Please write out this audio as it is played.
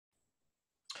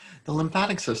The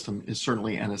lymphatic system is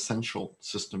certainly an essential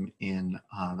system in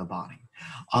the body.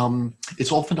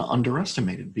 It's often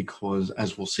underestimated because,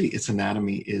 as we'll see, its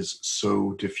anatomy is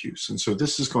so diffuse. And so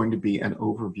this is going to be an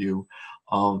overview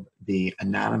of the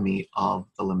anatomy of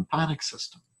the lymphatic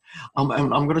system.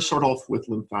 And I'm going to start off with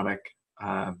lymphatic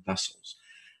vessels.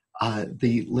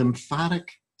 The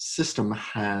lymphatic system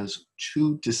has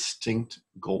two distinct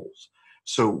goals.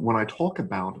 So when I talk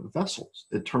about vessels,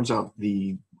 it turns out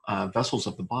the vessels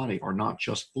of the body are not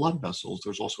just blood vessels.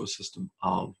 There's also a system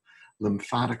of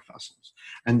lymphatic vessels.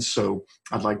 And so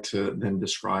I'd like to then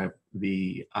describe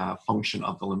the function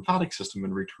of the lymphatic system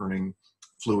in returning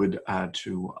fluid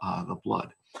to the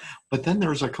blood. But then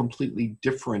there's a completely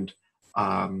different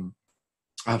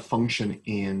function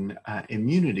in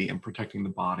immunity and protecting the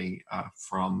body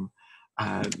from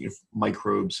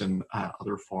microbes and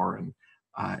other foreign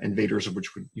invaders, of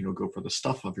which would go for the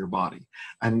stuff of your body.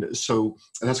 And so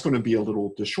that's going to be a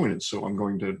little disjointed. So I'm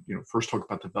going to first talk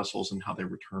about the vessels and how they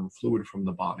return fluid from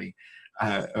the body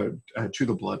to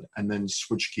the blood, and then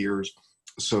switch gears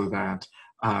so that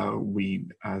we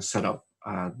set up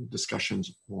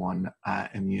discussions on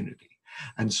immunity.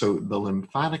 And so the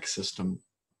lymphatic system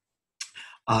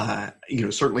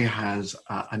certainly has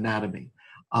anatomy.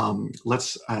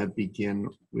 Let's begin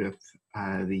with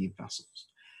the vessels.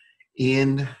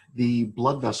 In the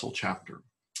blood vessel chapter,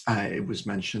 it was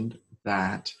mentioned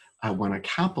that when a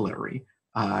capillary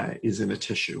is in a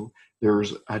tissue,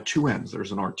 there's two ends.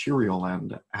 There's an arterial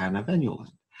end and a venule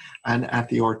end. And at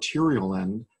the arterial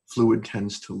end, fluid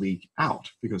tends to leak out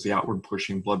because the outward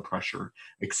pushing blood pressure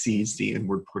exceeds the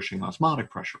inward pushing osmotic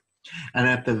pressure. And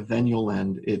at the venule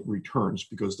end, it returns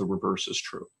because the reverse is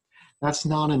true. That's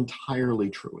not entirely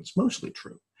true. It's mostly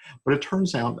true. But it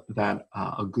turns out that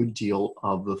a good deal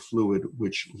of the fluid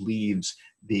which leaves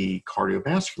the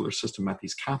cardiovascular system at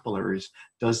these capillaries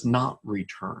does not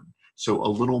return. So a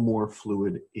little more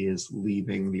fluid is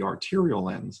leaving the arterial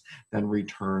ends than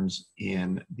returns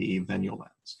in the venule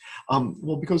ends.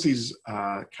 Well, because these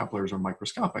capillaries are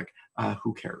microscopic,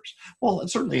 who cares? Well,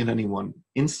 certainly in any one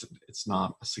instant, it's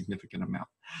not a significant amount.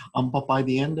 But by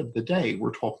the end of the day,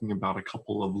 we're talking about a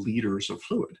couple of liters of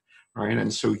fluid, right?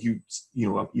 And so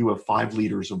you have 5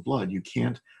 liters of blood. You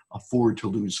can't afford to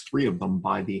lose 3 of them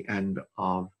by the end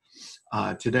of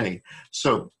today.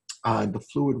 So the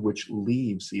fluid which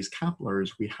leaves these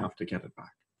capillaries, we have to get it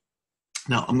back.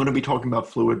 Now, I'm going to be talking about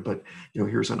fluid, but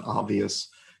here's an obvious,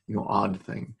 odd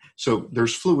thing. So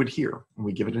there's fluid here, and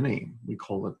we give it a name. We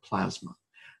call it plasma.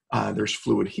 There's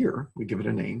fluid here. We give it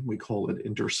a name. We call it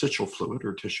interstitial fluid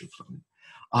or tissue fluid.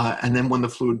 And then when the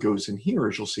fluid goes in here,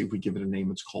 as you'll see, if we give it a name,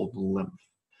 it's called lymph.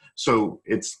 So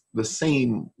it's the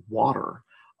same water.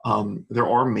 There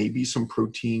are maybe some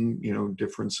protein,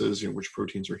 differences, which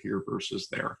proteins are here versus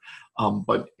there.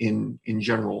 But in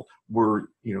general, we're,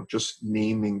 just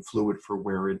naming fluid for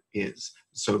where it is.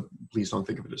 So please don't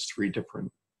think of it as three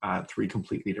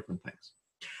completely different things.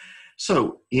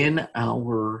 So in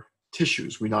our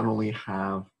tissues, we not only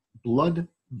have blood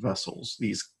vessels,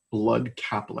 these blood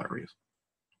capillaries,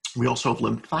 we also have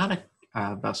lymphatic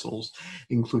vessels,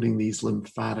 including these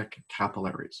lymphatic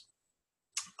capillaries.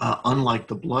 Unlike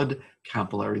the blood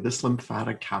capillary, this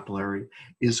lymphatic capillary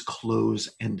is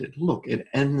close-ended. Look, it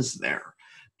ends there.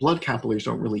 Blood capillaries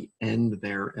don't really end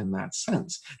there in that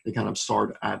sense. They kind of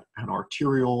start at an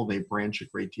arterial, they branch a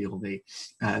great deal, they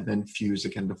then fuse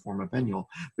again to form a venule.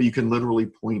 But you can literally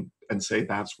point and say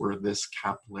that's where this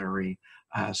capillary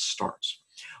starts.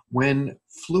 When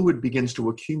fluid begins to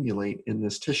accumulate in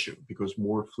this tissue, because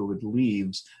more fluid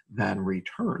leaves than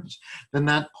returns, then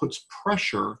that puts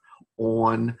pressure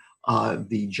on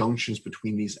the junctions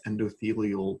between these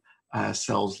endothelial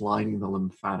cells lining the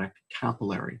lymphatic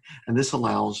capillary. And this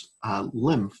allows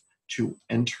lymph to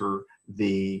enter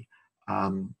the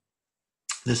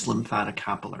this lymphatic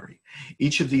capillary.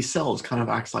 Each of these cells kind of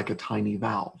acts like a tiny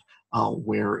valve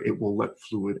where it will let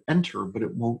fluid enter, but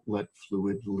it won't let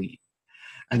fluid leave.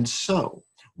 And so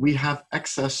we have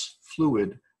excess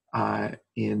fluid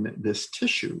in this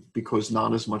tissue because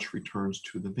not as much returns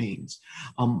to the veins.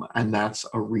 And that's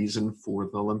a reason for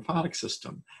the lymphatic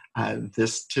system.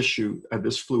 This tissue,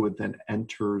 this fluid then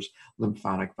enters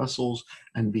lymphatic vessels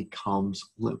and becomes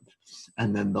lymph.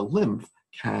 And then the lymph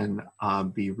can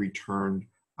be returned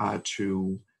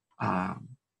to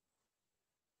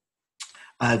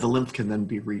the lymph can then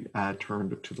be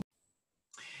returned to the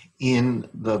In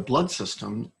the blood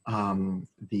system,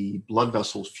 the blood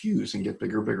vessels fuse and get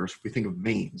bigger and bigger. So if we think of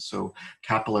veins, so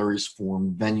capillaries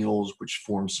form venules, which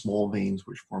form small veins,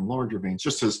 which form larger veins.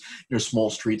 Just as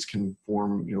small streets can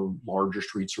form larger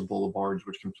streets or boulevards,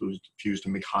 which can fuse to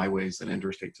make highways and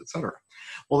interstates, etc.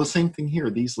 Well, the same thing here.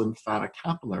 These lymphatic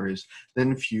capillaries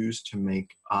then fuse to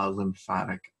make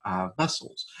lymphatic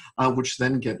vessels, which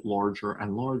then get larger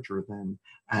and larger then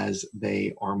as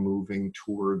they are moving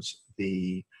towards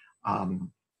the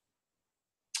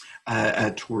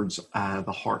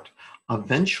the heart.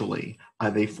 Eventually,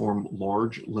 they form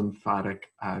large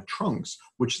lymphatic trunks,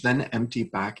 which then empty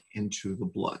back into the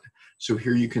blood. So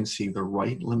here you can see the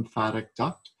right lymphatic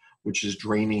duct, which is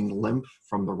draining lymph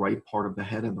from the right part of the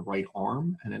head and the right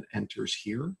arm, and it enters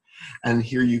here. And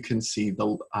here you can see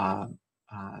the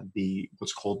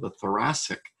what's called the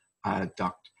thoracic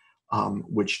duct,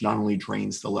 which not only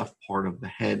drains the left part of the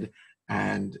head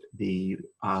and the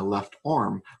left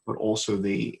arm, but also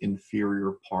the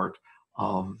inferior part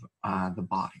of the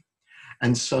body.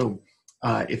 And so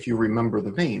if you remember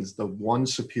the veins, the one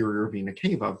superior vena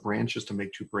cava branches to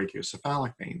make two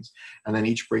brachiocephalic veins, and then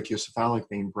each brachiocephalic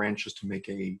vein branches to make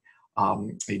a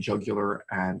jugular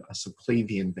and a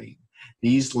subclavian vein.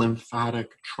 These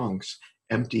lymphatic trunks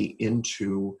empty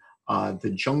into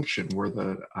the junction where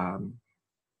the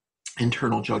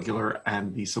internal jugular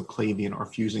and the subclavian are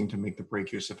fusing to make the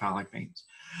brachiocephalic veins.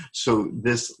 So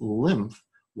this lymph,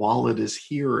 while it is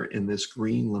here in this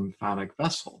green lymphatic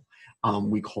vessel,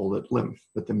 we call it lymph.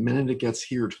 But the minute it gets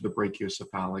here to the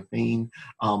brachiocephalic vein,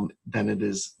 then it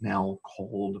is now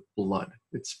called blood.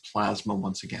 It's plasma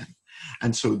once again.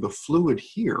 And so the fluid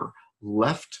here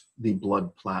left the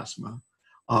blood plasma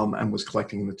and was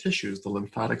collecting in the tissues. The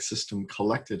lymphatic system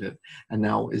collected it and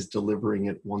now is delivering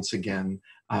it once again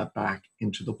back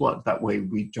into the blood. That way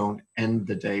we don't end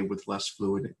the day with less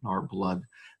fluid in our blood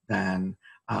than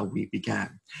we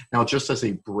began. Now, just as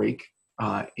a break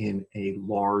in a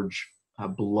large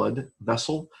blood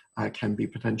vessel can be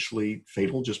potentially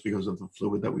fatal just because of the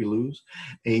fluid that we lose,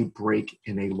 a break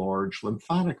in a large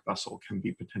lymphatic vessel can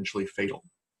be potentially fatal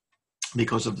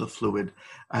because of the fluid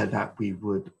that we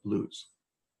would lose.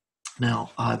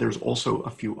 Now, there's also a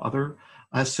few other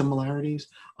similarities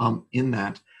in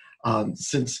that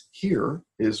since here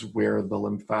is where the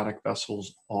lymphatic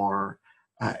vessels are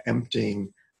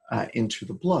emptying into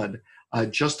the blood,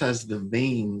 just as the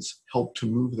veins help to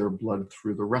move their blood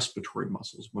through the respiratory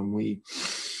muscles. When we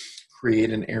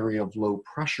create an area of low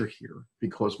pressure here,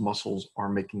 because muscles are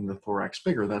making the thorax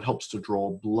bigger, that helps to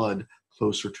draw blood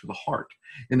closer to the heart.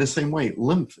 In the same way,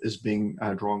 lymph is being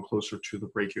drawn closer to the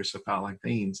brachiocephalic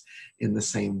veins in the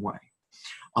same way.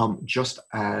 Just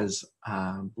as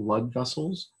blood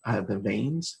vessels, the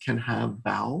veins can have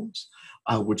valves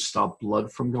which stop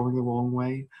blood from going the wrong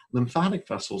way, lymphatic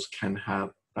vessels can have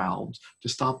valves to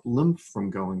stop lymph from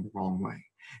going the wrong way.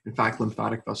 In fact,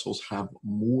 lymphatic vessels have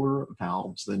more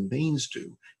valves than veins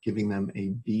do, giving them a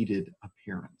beaded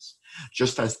appearance.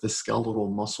 Just as the skeletal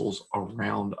muscles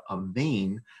around a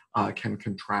vein can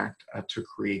contract to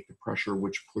create the pressure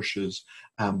which pushes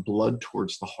blood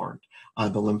towards the heart,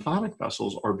 the lymphatic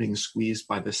vessels are being squeezed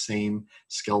by the same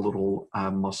skeletal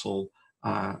muscle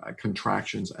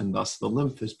contractions, and thus the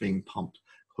lymph is being pumped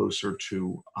closer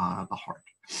to the heart.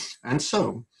 And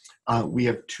so we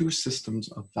have two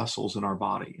systems of vessels in our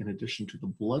body, in addition to the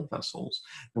blood vessels,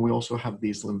 and we also have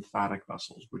these lymphatic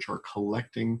vessels, which are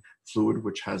collecting fluid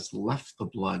which has left the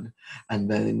blood, and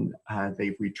then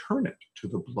they return it to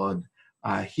the blood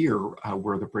here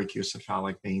where the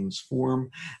brachiocephalic veins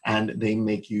form, and they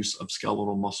make use of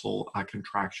skeletal muscle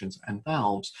contractions and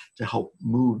valves to help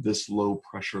move this low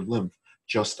pressure lymph,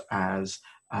 just as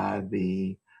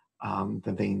the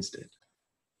veins did.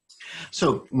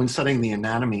 So when studying the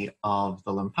anatomy of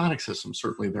the lymphatic system,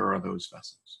 certainly there are those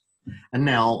vessels. And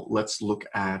now let's look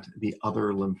at the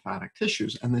other lymphatic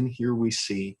tissues. And then here we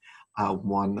see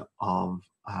one of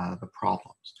the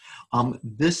problems.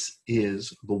 This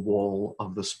is the wall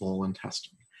of the small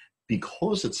intestine.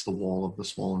 Because it's the wall of the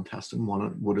small intestine,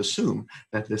 one would assume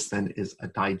that this then is a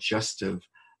digestive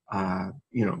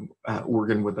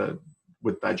organ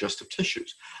with digestive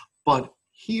tissues. But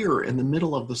here in the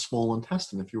middle of the small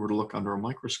intestine, if you were to look under a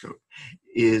microscope,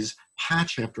 is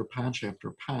patch after patch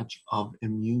after patch of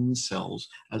immune cells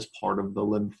as part of the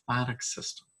lymphatic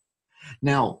system.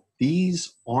 Now,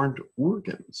 these aren't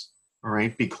organs, all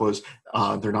right, because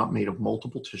they're not made of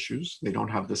multiple tissues. They don't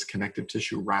have this connective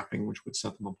tissue wrapping, which would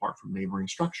set them apart from neighboring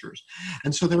structures.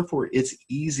 And so therefore, it's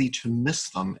easy to miss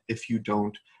them if you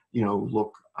don't,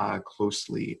 look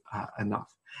closely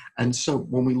enough. And so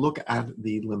when we look at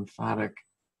the lymphatic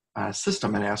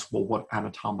system and ask, well, what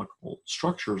anatomical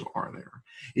structures are there?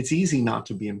 It's easy not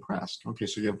to be impressed. Okay,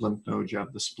 so you have lymph nodes, you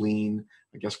have the spleen.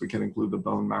 I guess we can include the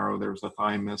bone marrow. There's the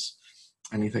thymus.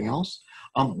 Anything else?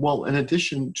 Well, in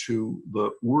addition to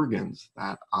the organs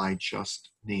that I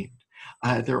just named,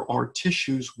 there are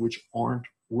tissues which aren't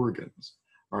organs.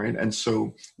 All right, and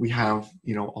so we have,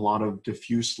 a lot of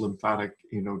diffuse lymphatic,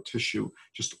 tissue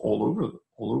just all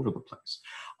over the place.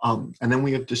 And then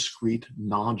we have discrete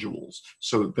nodules.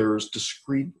 So there's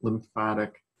discrete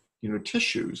lymphatic,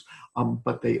 tissues,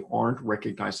 but they aren't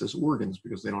recognized as organs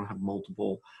because they don't have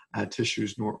multiple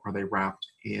tissues, nor are they wrapped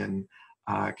in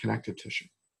connective tissue.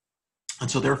 And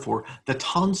so therefore, the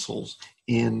tonsils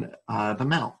in the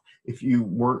mouth, if you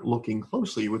weren't looking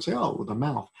closely, you would say, oh, the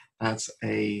mouth, that's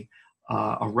a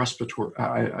respiratory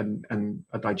and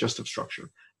a digestive structure.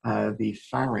 The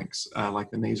pharynx,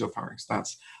 like the nasopharynx,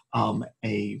 that's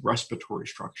a respiratory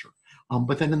structure.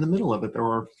 But then in the middle of it, there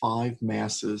are 5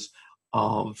 masses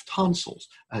of tonsils,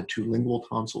 2 lingual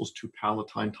tonsils, 2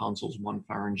 palatine tonsils, 1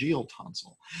 pharyngeal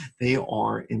tonsil. They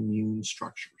are immune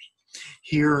structures.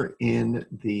 Here in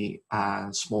the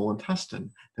small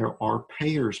intestine, there are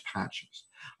Peyer's patches.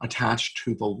 Attached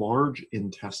to the large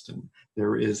intestine,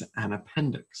 there is an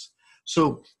appendix.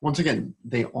 So once again,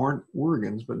 they aren't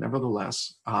organs, but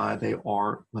nevertheless, they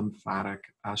are lymphatic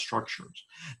structures.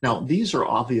 Now, these are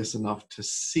obvious enough to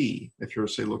see if you're,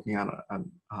 say, looking at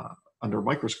under a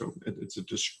microscope. It's a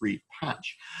discrete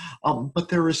patch. But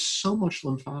there is so much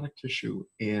lymphatic tissue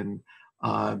in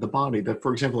the body that,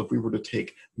 for example, if we were to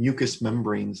take mucous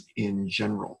membranes in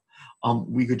general,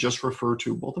 we could just refer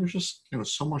to, well, there's just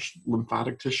so much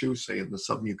lymphatic tissue, say in the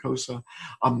submucosa,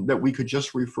 that we could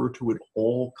just refer to it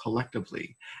all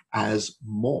collectively as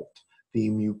MALT, the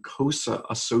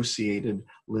mucosa-associated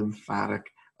lymphatic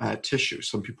tissue.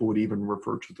 Some people would even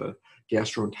refer to the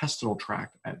gastrointestinal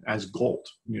tract as GALT,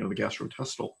 the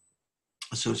gastrointestinal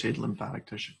associated lymphatic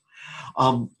tissue.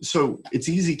 So it's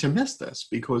easy to miss this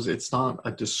because it's not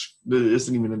it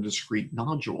isn't even a discrete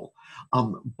nodule,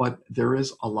 but there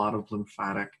is a lot of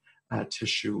lymphatic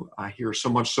tissue here, so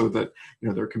much so that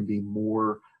there can be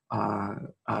more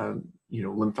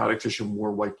lymphatic tissue,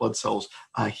 more white blood cells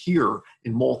here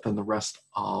in MALT than the rest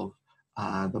of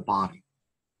the body.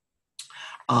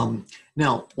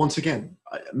 Now, once again,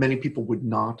 many people would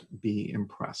not be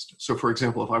impressed. So, for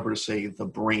example, if I were to say the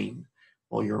brain,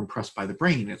 well, you're impressed by the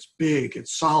brain. It's big,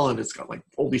 it's solid, it's got like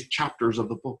all these chapters of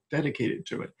the book dedicated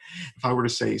to it. If I were to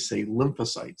say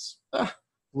lymphocytes,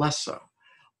 less so.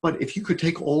 But if you could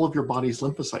take all of your body's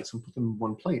lymphocytes and put them in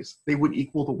one place, they would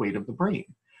equal the weight of the brain.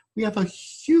 We have a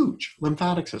huge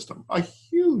lymphatic system, but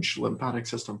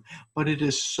it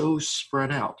is so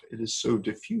spread out, it is so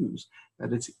diffuse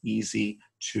that it's easy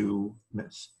to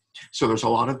miss. So there's a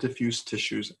lot of diffuse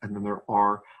tissues, and then there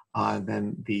are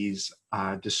then these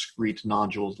discrete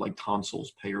nodules like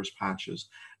tonsils, Peyer's patches,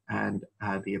 and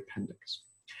the appendix.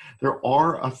 There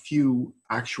are a few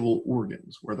actual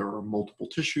organs where there are multiple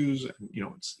tissues, and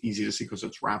it's easy to see because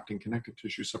it's wrapped in connective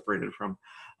tissue separated from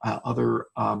other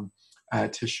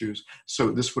tissues.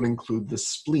 So this would include the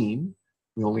spleen.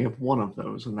 We only have one of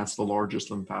those, and that's the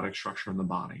largest lymphatic structure in the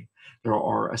body. There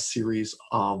are a series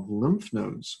of lymph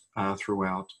nodes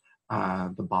throughout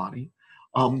the body.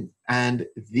 And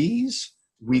these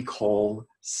we call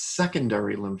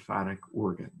secondary lymphatic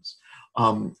organs.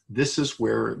 This is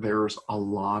where there's a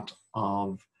lot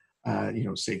of,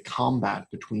 say, combat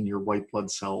between your white blood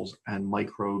cells and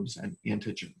microbes and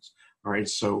antigens. All right,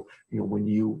 so when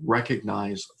you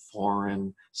recognize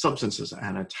foreign substances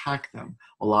and attack them,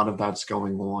 a lot of that's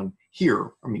going on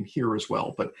here. I mean, here as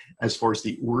well. But as far as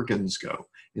the organs go,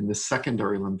 in the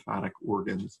secondary lymphatic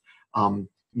organs,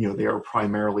 they are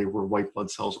primarily where white blood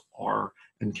cells are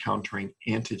encountering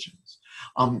antigens.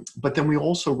 But then we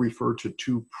also refer to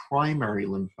 2 primary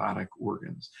lymphatic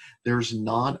organs. There's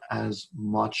not as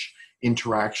much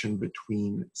interaction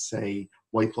between, say,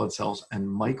 white blood cells and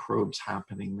microbes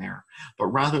happening there, but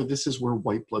rather this is where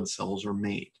white blood cells are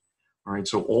made. All right,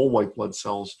 so all white blood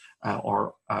cells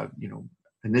are,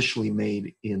 initially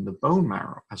made in the bone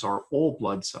marrow, as are all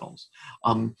blood cells,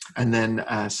 and then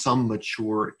some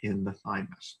mature in the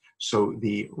thymus. So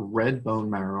the red bone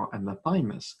marrow and the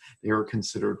thymus, they are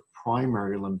considered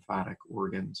primary lymphatic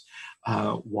organs,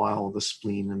 while the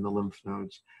spleen and the lymph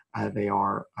nodes, they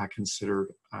are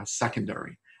considered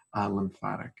secondary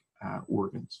lymphatic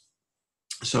organs.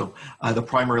 So the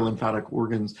primary lymphatic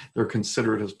organs, they're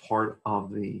considered as part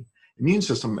of the immune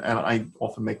system, and I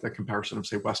often make that comparison of,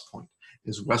 say, West Point.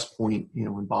 Is West Point,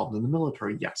 involved in the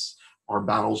military? Yes. Are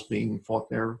battles being fought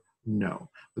there? No.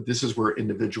 But this is where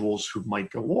individuals who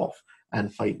might go off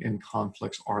and fight in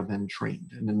conflicts are then trained.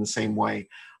 And in the same way,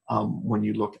 when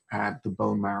you look at the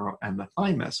bone marrow and the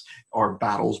thymus, are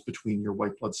battles between your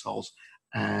white blood cells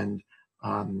and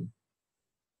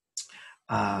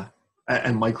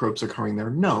microbes occurring there?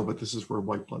 No, but this is where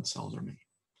white blood cells are made.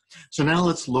 So now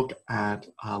let's look at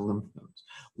lymph nodes.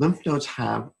 Lymph nodes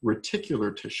have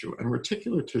reticular tissue, and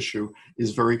reticular tissue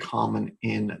is very common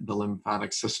in the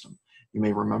lymphatic system. You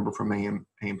may remember from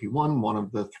AMP1, one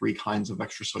of the 3 kinds of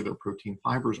extracellular protein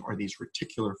fibers are these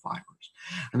reticular fibers.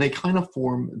 And they kind of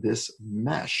form this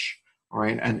mesh, all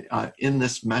right? And in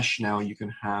this mesh now, you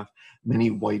can have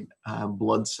many white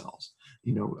blood cells.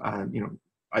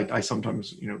 I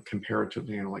sometimes, compare it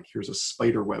to, like here's a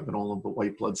spider web and all of the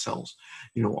white blood cells,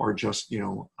 are just,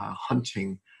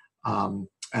 hunting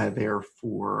there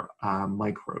for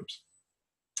microbes.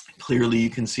 Clearly, you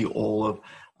can see all of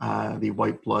the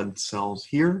white blood cells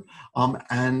here.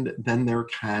 And then there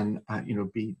can,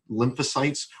 be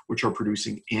lymphocytes, which are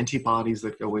producing antibodies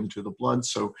that go into the blood.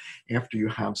 So after you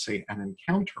have, say, an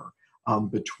encounter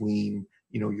between,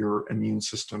 your immune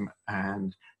system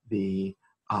and the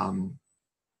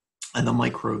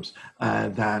microbes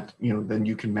that, then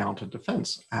you can mount a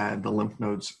defense. The lymph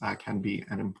nodes can be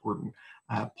an important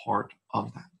part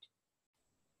of that.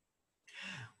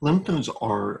 Lymph nodes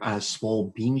are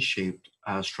small bean-shaped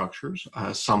structures.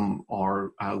 Some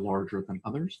are larger than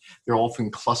others. They're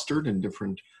often clustered in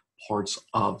different parts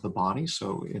of the body,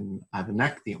 so in the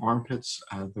neck, the armpits,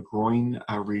 the groin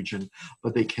region,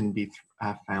 but they can be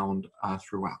found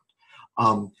throughout.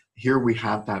 Here we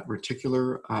have that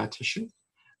reticular tissue,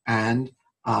 and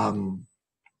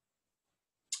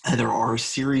there are a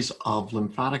series of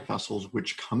lymphatic vessels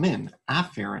which come in,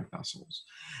 afferent vessels.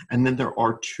 And then there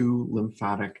are 2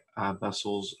 lymphatic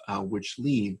vessels which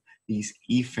leave, these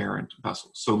efferent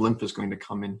vessels. So lymph is going to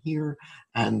come in here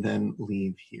and then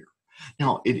leave here.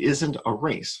 Now, it isn't a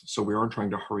race, so we aren't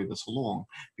trying to hurry this along,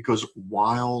 because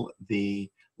while the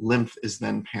lymph is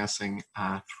then passing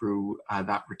through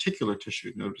that reticular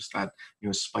tissue, notice that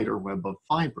spider web of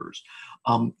fibers,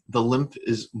 the lymph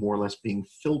is more or less being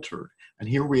filtered. And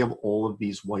here we have all of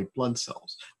these white blood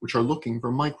cells, which are looking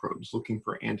for microbes, looking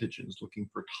for antigens, looking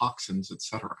for toxins,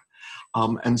 etc.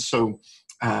 And so,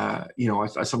 I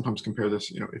sometimes compare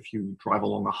this, if you drive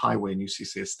along a highway and you see,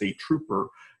 say, a state trooper,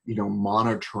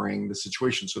 monitoring the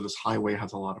situation. So this highway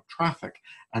has a lot of traffic,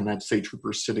 and that state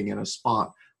trooper is sitting in a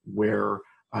spot where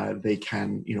they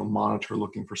can, monitor,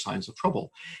 looking for signs of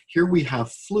trouble. Here we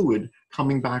have fluid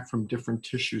coming back from different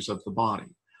tissues of the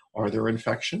body. Are there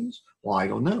infections? Well, I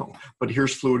don't know. But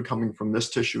here's fluid coming from this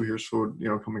tissue. Here's fluid,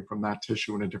 coming from that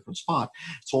tissue in a different spot.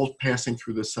 It's all passing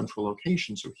through this central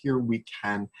location. So here we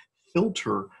can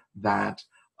filter that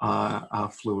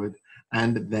fluid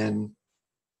and then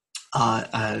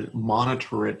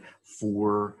monitor it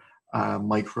for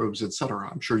microbes, etc.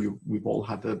 I'm sure we've all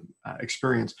had the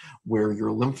experience where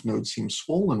your lymph nodes seem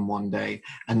swollen one day,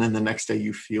 and then the next day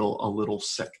you feel a little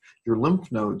sick. Your lymph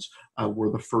nodes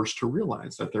were the first to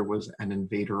realize that there was an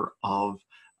invader of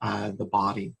the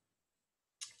body.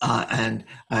 And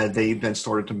they then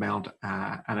started to mount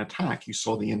an attack. You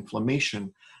saw the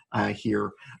inflammation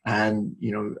here, and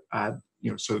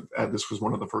so this was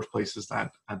one of the first places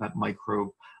that that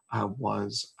microbe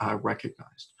was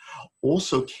recognized.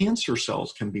 Also, cancer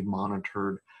cells can be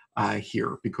monitored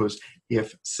here, because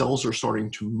if cells are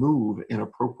starting to move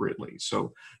inappropriately,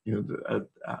 so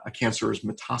a cancer is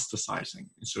metastasizing,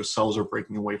 and so cells are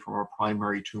breaking away from a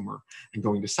primary tumor and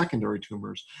going to secondary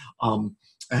tumors,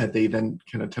 they then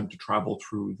can attempt to travel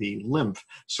through the lymph.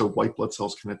 So white blood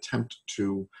cells can attempt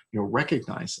to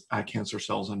recognize cancer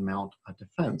cells and mount a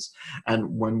defense.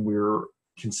 And when we're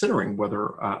considering whether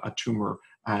a tumor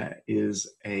is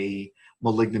a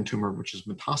malignant tumor which is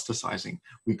metastasizing,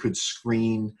 we could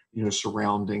screen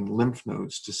surrounding lymph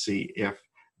nodes to see if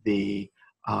the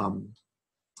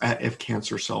if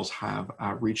cancer cells have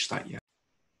reached that yet.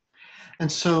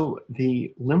 And so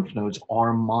the lymph nodes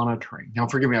are monitoring. Now,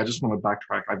 forgive me, I just want to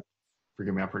backtrack.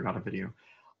 Forgive me, I forgot a video.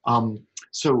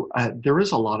 So there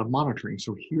is a lot of monitoring.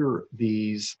 So here,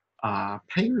 these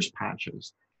Peyer's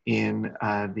patches in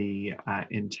the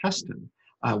intestine,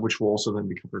 which will also then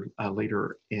be covered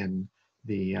later in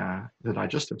the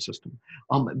digestive system,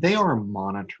 they are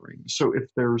monitoring. So if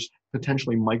there's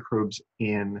potentially microbes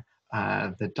in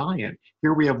the diet,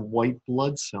 here we have white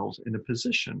blood cells in a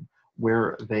position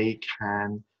where they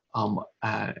can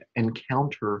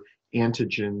encounter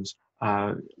antigens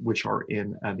which are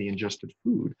in the ingested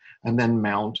food, and then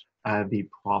mount the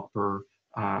proper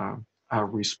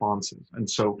responses. And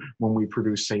so when we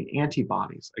produce, say,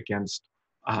 antibodies against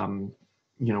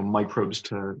microbes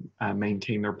to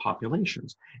maintain their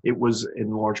populations. It was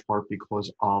in large part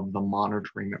because of the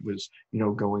monitoring that was,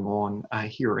 going on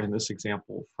here in this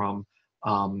example from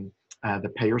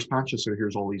the Payer's patches. So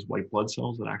here's all these white blood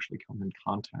cells that actually come in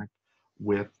contact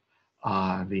with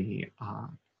the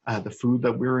food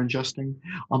that we're ingesting.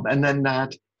 And then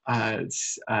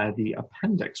the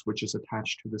appendix, which is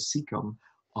attached to the cecum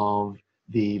of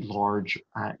the large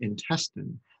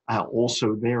intestine.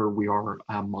 Also there we are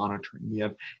monitoring. We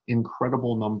have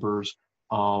incredible numbers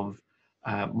of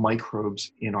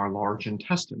microbes in our large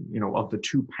intestine. Of the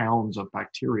 2 pounds of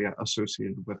bacteria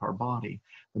associated with our body,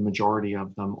 the majority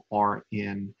of them are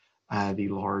in the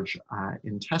large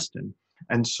intestine.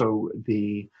 And so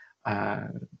the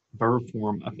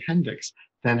vermiform appendix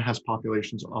then has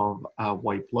populations of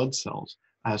white blood cells.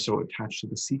 So attached to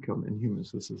the cecum in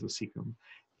humans. This is a cecum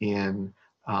in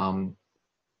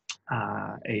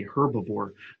a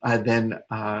herbivore. Then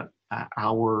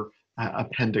our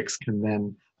appendix can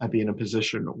then be in a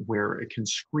position where it can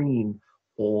screen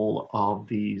all of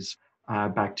these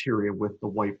bacteria with the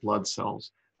white blood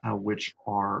cells, which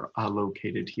are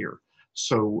located here.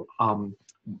 So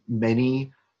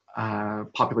many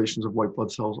populations of white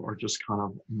blood cells are just kind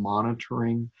of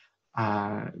monitoring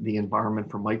the environment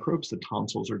for microbes. The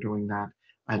tonsils are doing that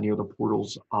near the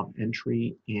portals of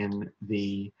entry in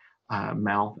the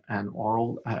mouth and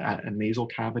oral and nasal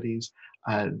cavities.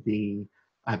 The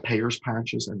Payer's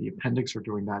patches and the appendix are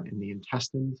doing that in the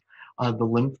intestines. The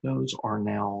lymph nodes are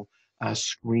now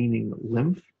screening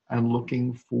lymph and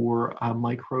looking for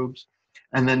microbes.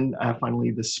 And then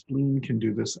finally, the spleen can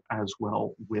do this as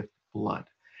well with blood.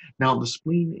 Now, the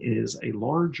spleen is a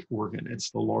large organ.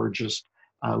 It's the largest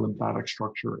lymphatic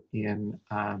structure in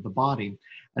the body,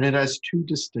 and it has 2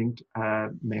 distinct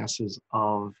masses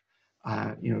of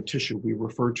tissue. We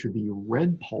refer to the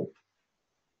red pulp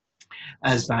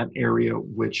as that area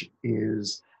which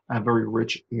is very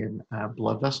rich in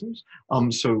blood vessels.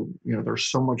 So there's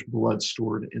so much blood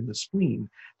stored in the spleen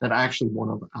that actually one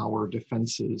of our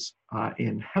defenses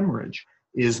in hemorrhage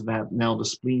is that now the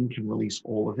spleen can release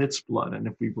all of its blood. And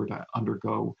if we were to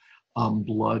undergo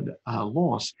blood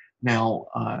loss, now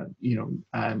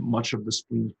much of the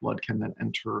spleen's blood can then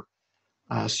enter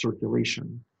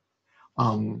circulation.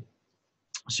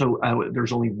 So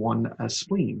there's only one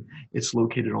spleen. It's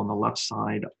located on the left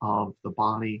side of the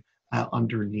body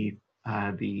underneath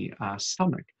the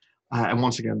stomach. And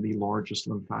once again, the largest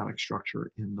lymphatic structure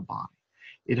in the body.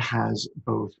 It has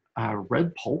both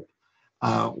red pulp,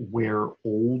 where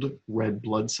old red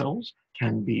blood cells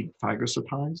can be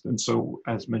phagocytized. And so,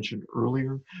 as mentioned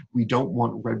earlier, we don't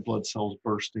want red blood cells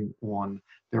bursting on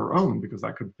their own because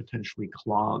that could potentially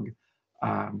clog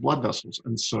blood vessels.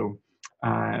 And so,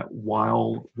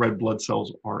 while red blood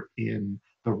cells are in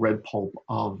the red pulp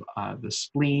of the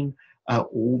spleen,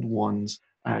 old ones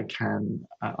can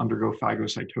undergo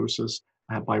phagocytosis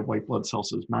by white blood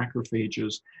cells as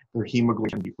macrophages. Their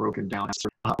hemoglobin can be broken down.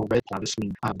 Red the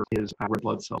spleen is red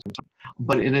blood cells.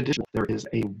 But in addition, there is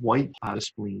a white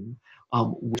spleen,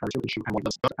 which tissue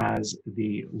as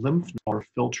the lymph are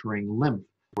filtering lymph.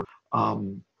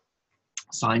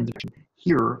 Signs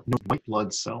here, no white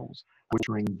blood cells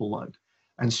filtering blood.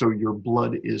 And so your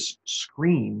blood is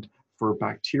screened for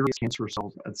bacteria, cancer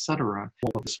cells, etc.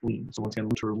 of the spleen. So once again,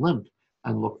 look for lymph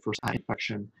and look for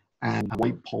infection and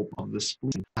white pulp of the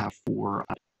spleen for.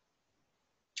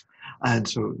 And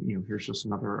so, here's just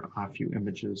another few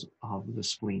images of the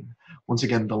spleen. Once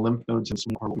again, the lymph nodes and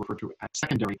spleen are referred to as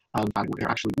secondary lymphatic. They're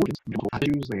actually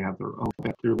organs. They have their own.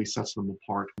 That clearly sets them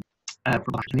apart. And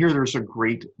here, there's a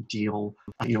great deal,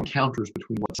 encounters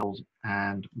between white cells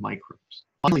and microbes.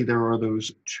 Finally, there are those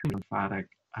 2 lymphatic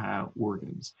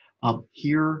organs.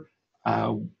 Here,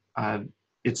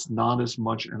 it's not as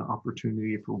much an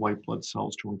opportunity for white blood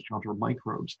cells to encounter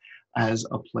microbes as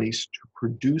a place to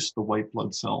produce the white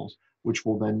blood cells, which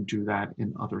will then do that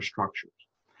in other structures.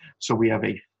 So we have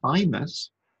a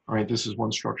thymus. All right, this is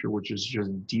one structure which is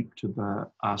just deep to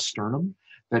the sternum.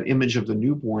 That image of the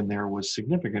newborn there was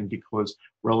significant because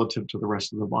relative to the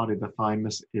rest of the body, the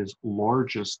thymus is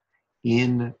largest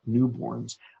in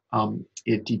newborns.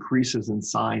 It decreases in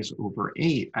size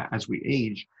as we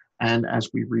age, and as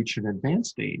we reach an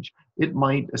advanced age, it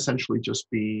might essentially just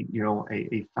be,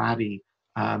 a fatty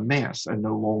mass and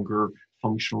no longer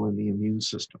functional in the immune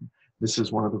system. This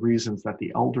is one of the reasons that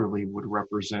the elderly would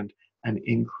represent an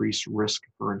increased risk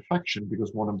for infection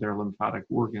because one of their lymphatic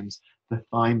organs, the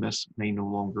thymus, may no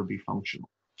longer be functional.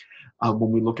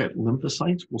 When we look at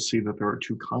lymphocytes, we'll see that there are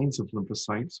 2 kinds of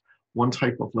lymphocytes. One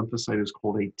type of lymphocyte is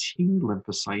called a T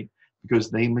lymphocyte because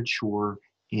they mature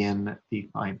in the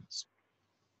thymus.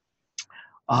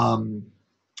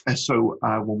 And so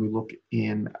when we look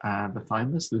in the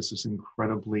thymus, this is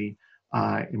incredibly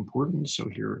important. So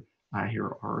here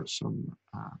are some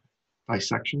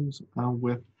dissections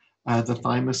with the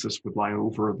thymus. This would lie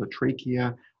over the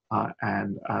trachea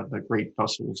and the great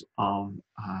vessels of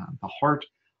the heart.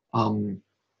 Um,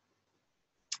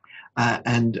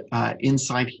 and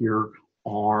inside here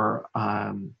are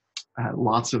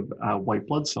lots of white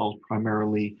blood cells,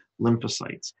 primarily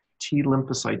lymphocytes. T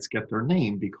lymphocytes get their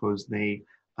name because they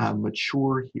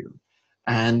mature here.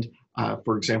 And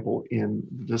for example, in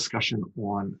the discussion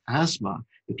on asthma,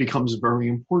 it becomes very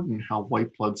important how white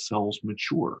blood cells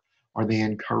mature. Are they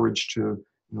encouraged to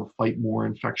fight more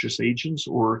infectious agents,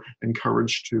 or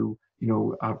encouraged to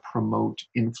promote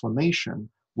inflammation,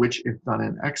 which if done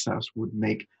in excess would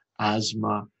make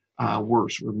asthma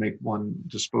worse, would make one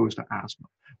disposed to asthma?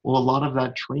 Well, a lot of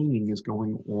that training is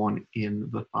going on in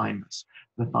the thymus.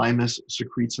 The thymus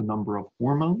secretes a number of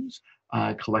hormones.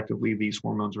 Collectively, these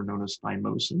hormones are known as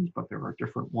thymosins, but there are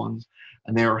different ones,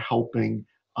 and they are helping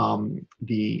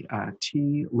the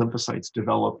T lymphocytes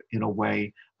develop in a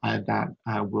way that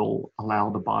will allow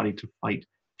the body to fight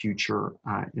future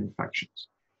infections.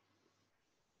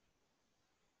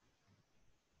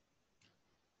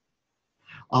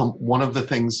 One of the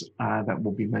things that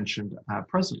will be mentioned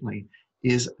presently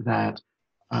is that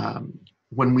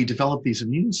when we develop these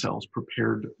immune cells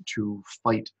prepared to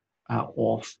fight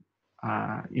off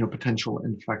potential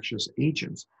infectious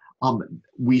agents,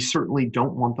 we certainly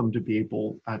don't want them to be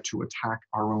able to attack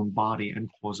our own body and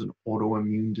cause an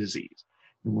autoimmune disease.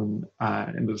 And when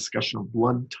in the discussion of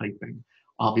blood typing,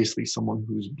 obviously someone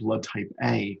who's blood type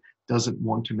A doesn't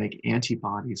want to make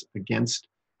antibodies against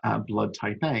blood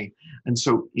type A. And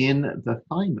so in the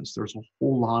thymus, there's a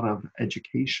whole lot of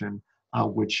education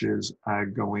which is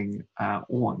going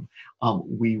on.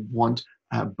 We want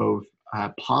both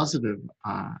positive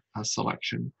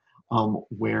selection,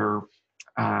 where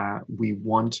we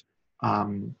want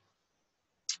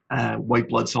white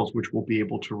blood cells which will be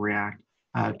able to react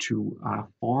to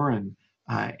foreign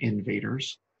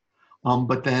invaders.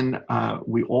 But then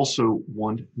we also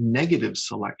want negative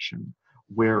selection,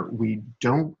 where we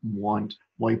don't want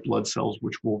white blood cells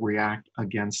which will react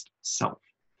against self.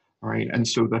 All right, and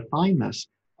so the thymus,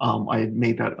 I had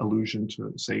made that allusion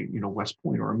to, say, West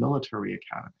Point or a military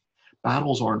academy.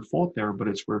 Battles aren't fought there, but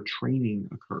it's where training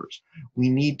occurs. We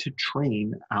need to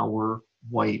train our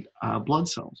white blood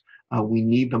cells. We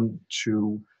need them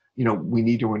to, we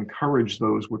need to encourage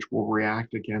those which will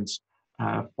react against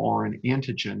foreign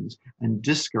antigens and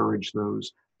discourage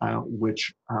those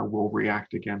which will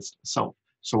react against self.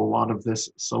 So a lot of this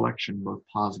selection, both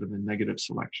positive and negative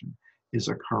selection, is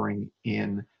occurring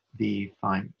in the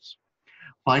thymus.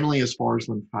 Finally, as far as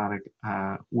lymphatic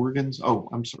organs,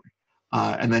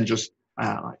 and then just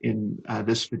in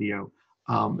this video,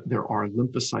 there are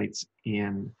lymphocytes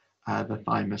in the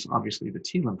thymus, obviously the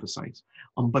T lymphocytes,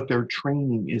 but their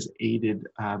training is aided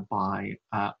by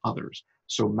others.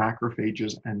 So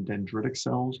macrophages and dendritic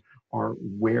cells are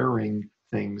wearing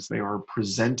things. They are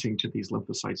presenting to these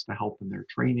lymphocytes to help in their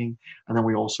training. And then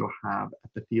we also have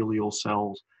epithelial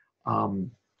cells.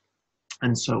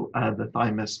 And so the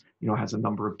thymus, has a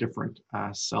number of different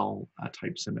cell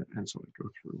types in it. And so we go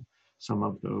through some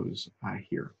of those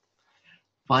here.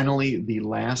 Finally, the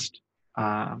last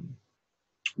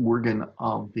organ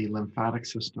of the lymphatic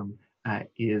system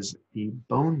is the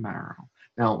bone marrow.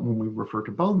 Now, when we refer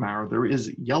to bone marrow, there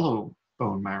is yellow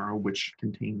bone marrow, which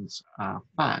contains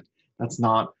fat. That's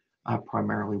not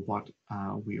primarily what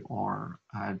we are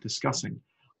discussing.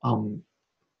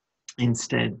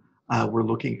 Instead, we're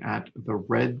looking at the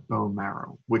red bone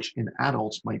marrow, which in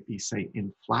adults might be, say,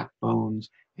 in flat bones,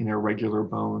 in irregular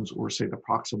bones, or say the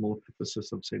proximal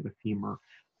epiphysis of, say, the femur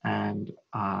and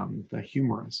the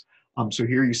humerus. So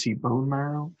here you see bone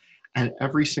marrow, and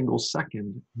every single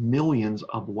second, millions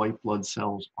of white blood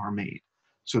cells are made.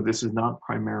 So this is not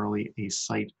primarily a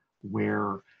site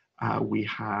where we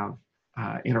have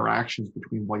interactions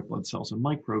between white blood cells and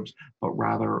microbes, but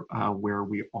rather where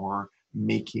we are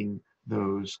making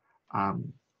those,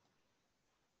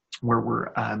 where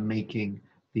we're making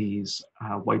these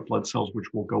white blood cells,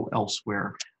 which will go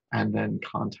elsewhere and then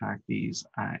contact these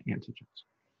antigens.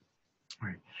 All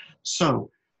right. So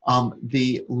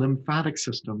the lymphatic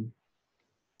system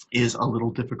is a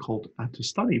little difficult to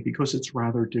study because it's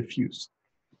rather diffuse.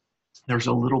 There's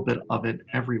a little bit of it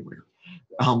everywhere.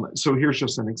 So here's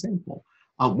just an example.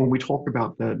 When we talk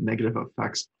about the negative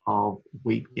effects of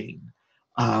weight gain,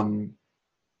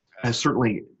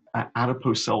 certainly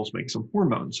adipose cells make some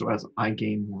hormones. So as I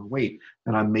gain more weight,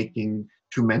 then I'm making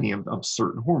too many of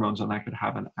certain hormones, and that could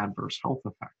have an adverse health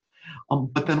effect.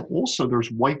 But then also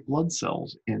there's white blood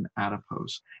cells in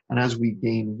adipose. And as we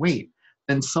gain weight,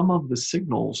 then some of the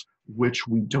signals which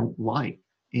we don't like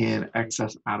in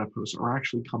excess adipose are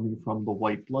actually coming from the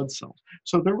white blood cells.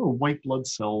 So there are white blood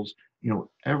cells,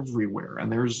 everywhere,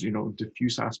 and there's,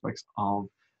 diffuse aspects of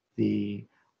the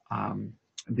um,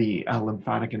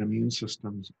 lymphatic and immune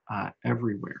systems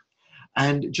everywhere.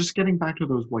 And just getting back to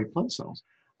those white blood cells,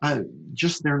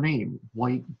 just their name,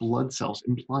 white blood cells,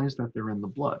 implies that they're in the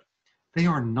blood. They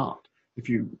are not. If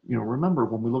you remember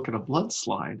when we look at a blood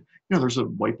slide, there's a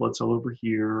white blood cell over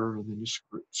here, and then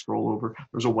you scroll over,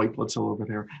 there's a white blood cell over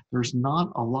there. There's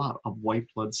not a lot of white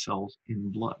blood cells in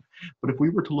blood. But if we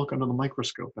were to look under the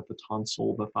microscope at the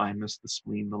tonsil, the thymus, the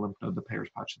spleen, the lymph node, the Peyer's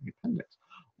patch, and the appendix,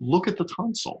 look at the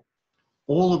tonsil.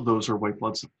 All of those are white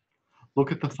blood cells.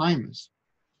 Look at the thymus.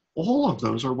 All of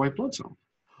those are white blood cells.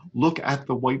 Look at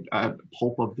the white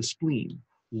pulp of the spleen.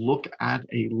 Look at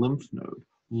a lymph node.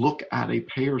 Look at a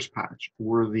Peyer's patch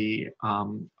or the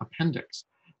appendix.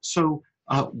 So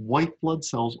white blood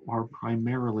cells are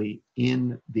primarily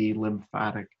in the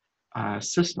lymphatic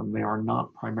system. They are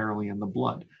not primarily in the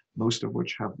blood, most of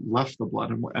which have left the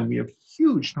blood. And we have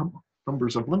huge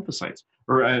numbers of lymphocytes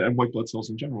or and white blood cells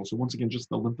in general. So once again, just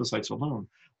the lymphocytes alone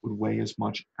would weigh as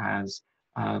much as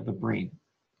the brain.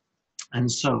 And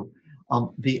so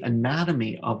the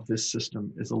anatomy of this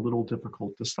system is a little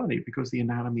difficult to study because the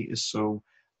anatomy is so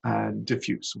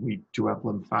diffuse. We do have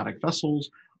lymphatic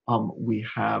vessels. We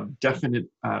have definite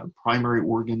primary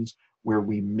organs where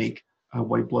we make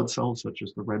white blood cells, such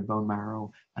as the red bone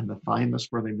marrow and the thymus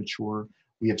where they mature.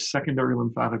 We have secondary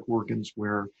lymphatic organs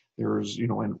where there's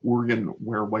an organ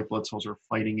where white blood cells are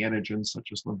fighting antigens such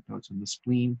as lymph nodes in the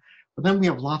spleen. But then we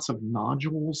have lots of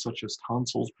nodules such as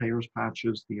tonsils, Peyer's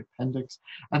patches, the appendix.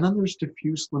 And then there's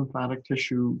diffuse lymphatic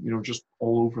tissue, just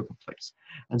all over the place.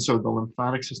 And so the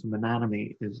lymphatic system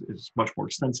anatomy is much more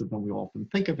extensive than we often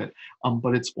think of it,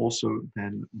 but it's also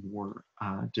then more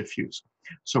diffuse.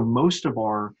 So most of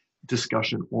our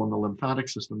discussion on the lymphatic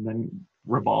system then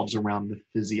revolves around the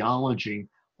physiology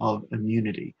of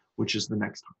immunity, which is the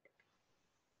next topic.